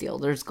stainless steel,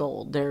 there's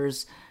gold,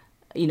 there's,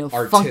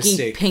 artistic,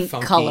 funky pink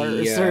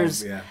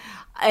colors.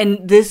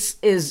 And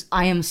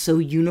I am so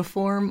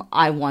uniform.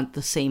 I want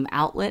the same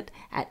outlet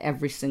at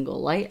every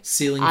single light.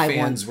 Ceiling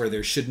fans where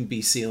there shouldn't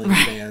be ceiling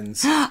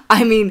fans.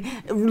 I mean,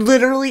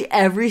 literally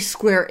every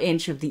square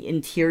inch of the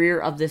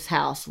interior of this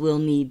house will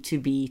need to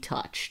be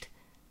touched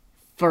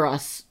for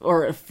us,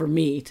 or for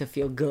me, to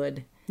feel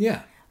good.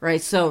 Yeah.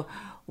 Right? So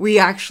we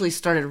actually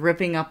started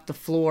ripping up the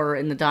floor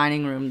in the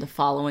dining room the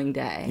following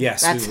day.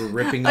 Yes, we were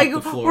ripping up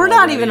the floor. We're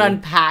not even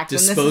unpacked.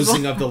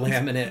 Disposing of the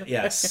laminate,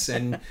 yes.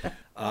 And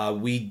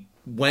we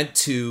went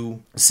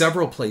to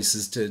several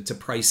places to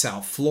price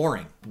out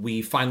flooring.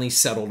 We finally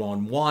settled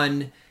on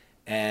one,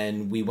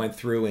 and we went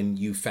through, and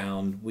you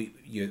found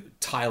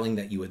tiling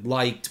that you had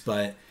liked,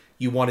 but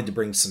you wanted to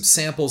bring some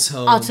samples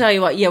home. I'll tell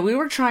you what, yeah, we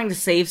were trying to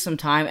save some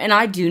time, and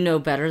I do know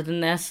better than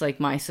this. Like,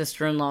 my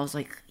sister-in-law was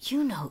like,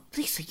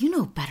 Lisa, you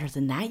know better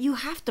than that. You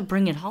have to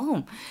bring it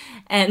home.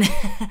 And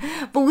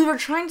but we were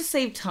trying to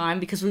save time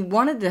because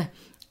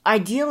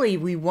ideally,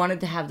 we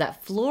wanted to have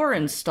that floor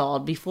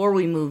installed before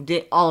we moved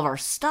all of our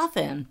stuff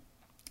in.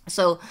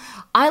 So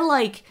I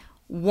like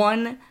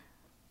one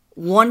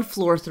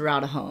floor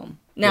throughout a home.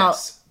 Now,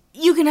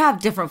 You can have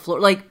different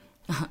floors. Like,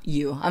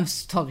 I'm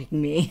talking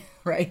me,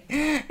 right?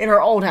 In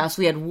our old house,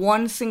 we had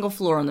one single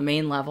floor on the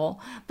main level,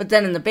 but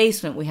then in the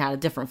basement, we had a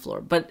different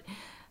floor. But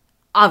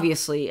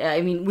obviously,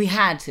 I mean, we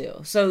had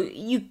to. So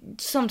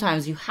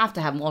sometimes you have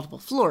to have multiple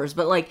floors,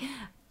 but like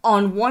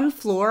on one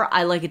floor,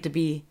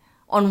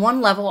 on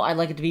one level, I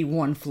like it to be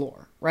one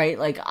floor, right?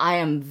 Like, I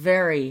am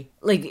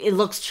it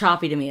looks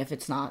choppy to me if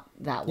it's not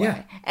that way.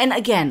 Yeah. And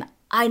again,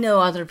 I know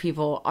other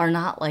people are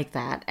not like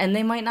that, and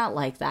they might not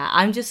like that.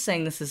 I'm just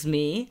saying this is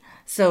me.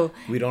 So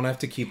we don't have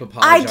to keep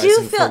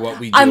apologizing for what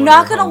we do. I'm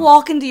not going to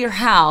walk into your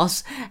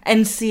house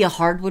and see a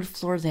hardwood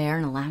floor there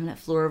and a laminate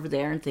floor over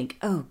there and think,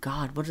 oh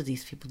God, what are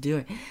these people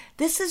doing?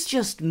 This is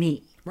just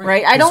me,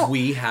 right?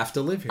 We have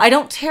to live here. I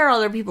don't tear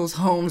other people's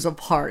homes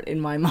apart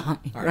in my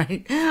mind,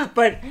 right?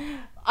 But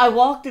I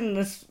walked in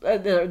this,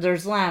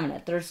 there's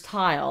laminate, there's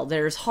tile,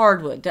 there's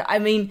hardwood. I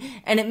mean,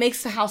 and it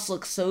makes the house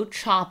look so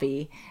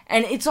choppy.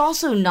 And it's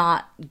also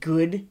not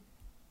good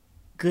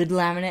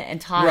laminate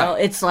and tile.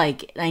 Right. It's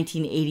like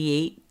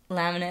 1988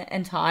 laminate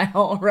and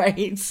tile,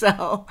 right?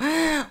 So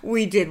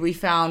we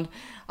found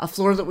a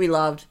floor that we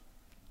loved,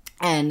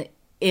 and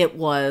it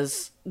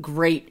was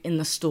great in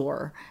the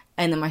store.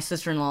 And then my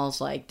sister-in-law was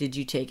like, did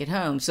you take it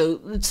home? So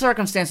the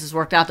circumstances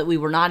worked out that we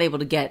were not able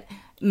to get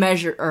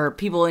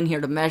people in here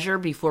to measure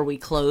before we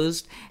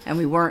closed, and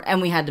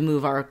we had to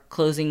move our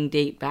closing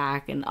date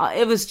back, and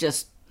it was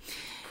just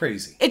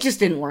crazy. It just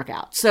didn't work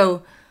out.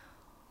 So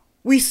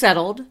we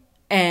settled,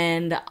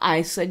 and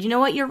I said, you know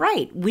what, you're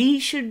right. We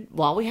should,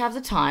 while we have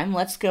the time,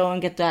 let's go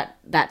and get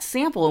that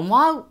sample. And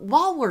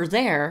while we're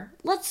there,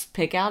 let's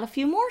pick out a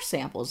few more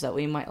samples that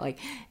we might like.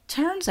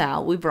 Turns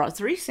out we brought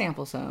 3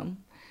 samples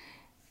home.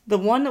 The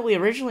one that we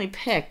originally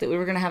picked that we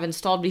were going to have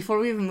installed before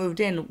we even moved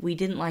in, we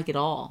didn't like at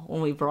all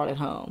when we brought it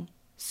home.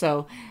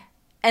 So,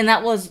 and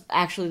that was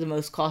actually the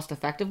most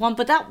cost-effective one,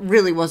 but that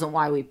really wasn't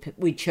why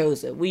we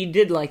chose it. We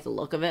did like the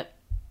look of it.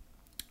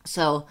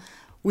 So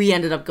we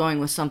ended up going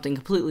with something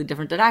completely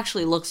different that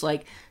actually looks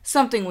like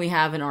something we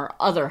have in our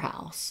other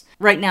house.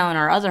 Right now in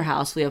our other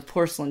house, we have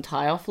porcelain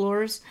tile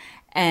floors,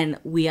 and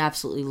we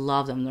absolutely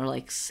love them. They're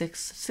like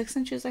 6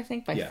 inches, I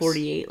think, by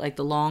 48, like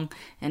the long,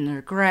 and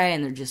they're gray,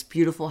 and they're just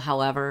beautiful.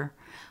 However,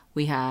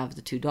 we have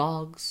the 2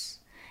 dogs,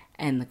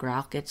 and the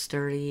grout gets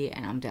dirty,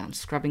 and I'm down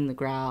scrubbing the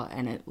grout,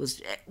 and it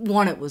was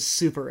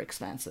super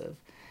expensive,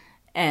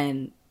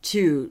 and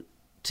 2,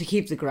 to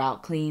keep the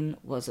grout clean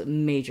was a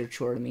major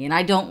chore to me. And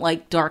I don't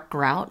like dark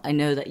grout. I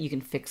know that you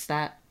can fix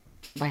that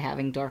by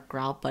having dark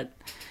grout, but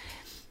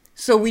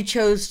so we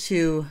chose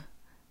to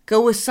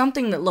go with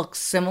something that looks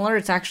similar.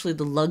 It's actually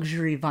the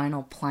luxury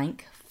vinyl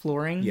plank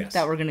flooring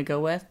that we're going to go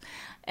with.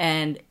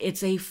 And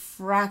it's a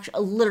fraction,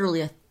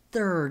 literally a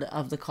third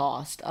of the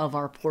cost of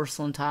our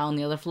porcelain tile on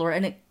the other floor.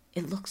 And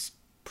it looks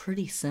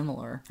pretty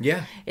similar.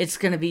 Yeah. It's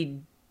going to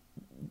be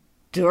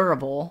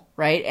durable,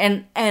 right?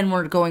 And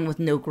we're going with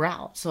no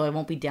grout, so I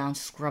won't be down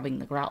scrubbing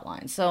the grout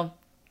line. So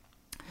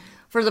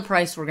for the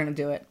price, we're going to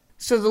do it.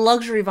 So the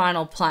luxury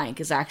vinyl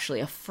plank is actually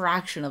a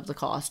fraction of the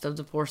cost of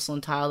the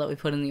porcelain tile that we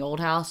put in the old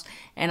house,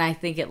 and I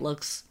think it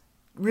looks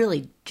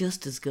really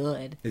just as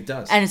good. It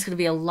does. And it's going to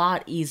be a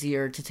lot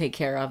easier to take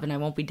care of, and I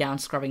won't be down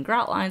scrubbing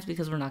grout lines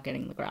because we're not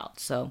getting the grout.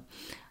 So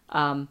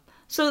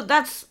so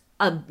that's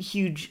a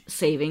huge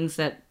savings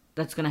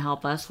that's going to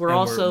help us.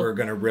 We're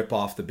going to rip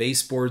off the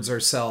baseboards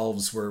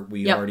ourselves.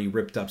 We already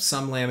ripped up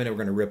some laminate. We're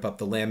going to rip up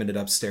the laminate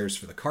upstairs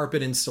for the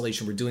carpet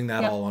installation. We're doing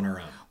that all on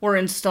our own. We're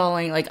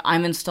installing,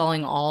 I'm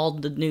installing all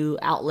the new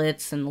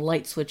outlets and the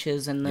light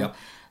switches and the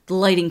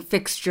lighting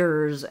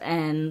fixtures,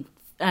 and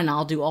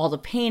I'll do all the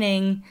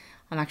painting.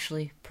 I'm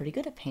actually pretty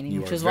good at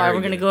painting, which is why we're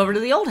going to go over to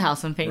the old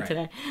house and paint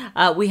today.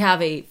 We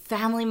have a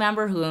family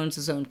member who owns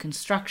his own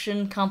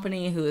construction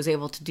company who is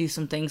able to do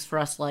some things for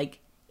us, like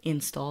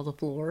install the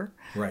floor.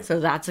 Right. So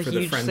that's a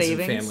huge savings. For the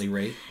friends and family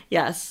rate.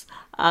 Yes.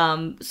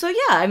 So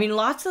yeah, I mean,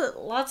 lots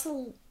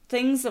of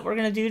things that we're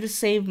going to do to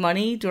save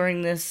money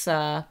during this.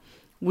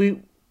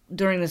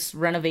 during this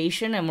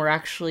renovation, and we're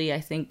actually, I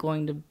think,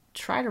 going to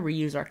try to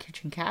reuse our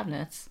kitchen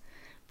cabinets.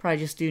 Probably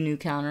just do new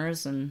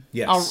counters, and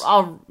yes.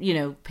 I'll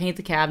paint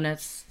the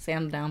cabinets,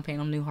 sand them down, paint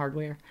them new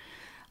hardware.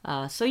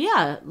 So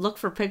yeah, look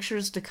for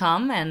pictures to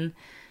come, and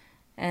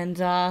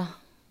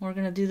we're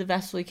gonna do the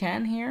best we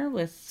can here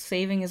with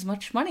saving as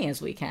much money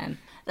as we can.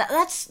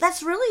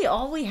 That's really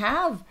all we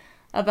have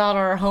about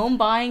our home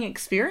buying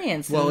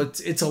experience. Well,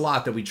 it's a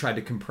lot that we tried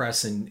to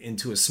compress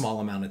into a small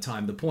amount of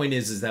time. The point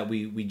is that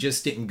we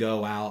just didn't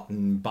go out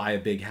and buy a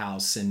big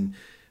house and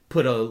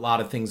put a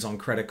lot of things on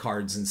credit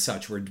cards and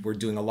such. We're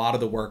doing a lot of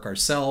the work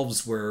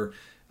ourselves. We're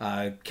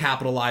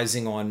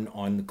capitalizing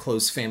on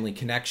close family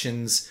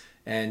connections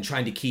and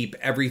trying to keep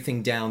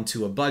everything down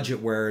to a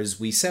budget, whereas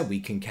we said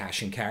we can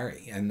cash and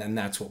carry, and then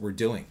that's what we're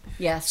doing.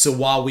 Yes. So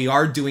while we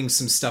are doing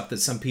some stuff that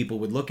some people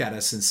would look at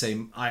us and say,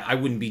 I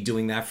wouldn't be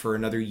doing that for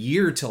another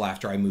year till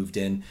after I moved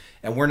in,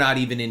 and we're not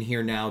even in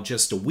here now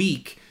just a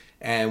week,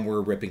 and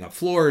we're ripping up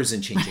floors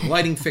and changing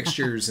lighting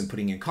fixtures and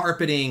putting in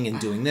carpeting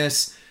and doing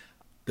this.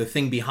 The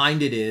thing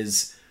behind it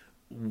is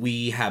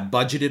we have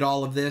budgeted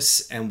all of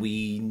this, and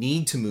we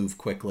need to move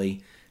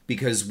quickly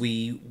because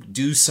we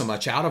do so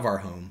much out of our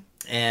home.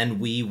 And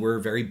we were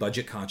very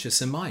budget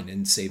conscious in mind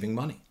and saving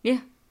money.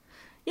 Yeah.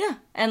 Yeah.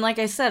 And like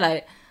I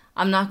said,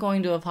 I'm not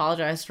going to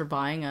apologize for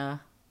buying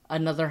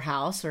another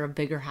house or a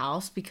bigger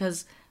house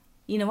because,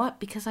 you know what?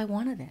 Because I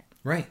wanted it.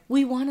 Right.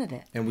 We wanted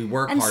it. And we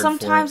work hard for it. And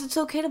sometimes it's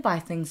okay to buy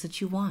things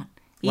that you want,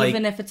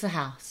 even if it's a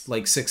house.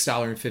 Like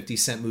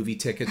 $6.50 movie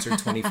tickets or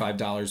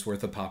 $25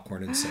 worth of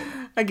popcorn and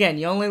soda. Again,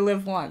 you only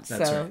live once.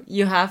 That's so right.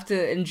 You have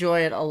to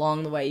enjoy it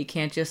along the way. You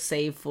can't just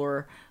save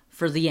for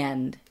the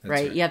end,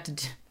 right? You have to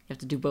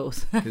do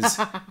both.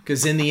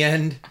 Because in the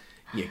end,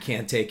 you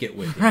can't take it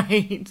with you.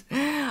 Right.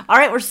 All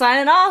right, we're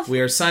signing off. We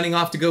are signing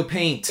off to go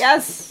paint.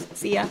 Yes.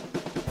 See ya.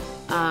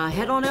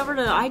 Head on over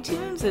to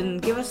iTunes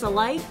and give us a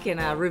like and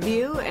a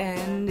review.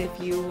 And if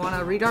you want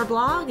to read our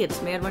blog, it's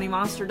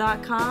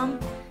madmoneymonster.com.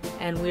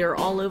 And we are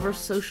all over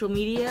social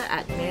media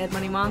at Mad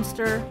Money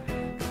Monster.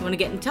 If you want to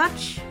get in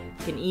touch,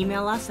 you can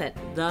email us at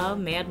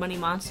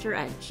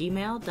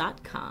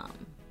themadmoneymonster@gmail.com.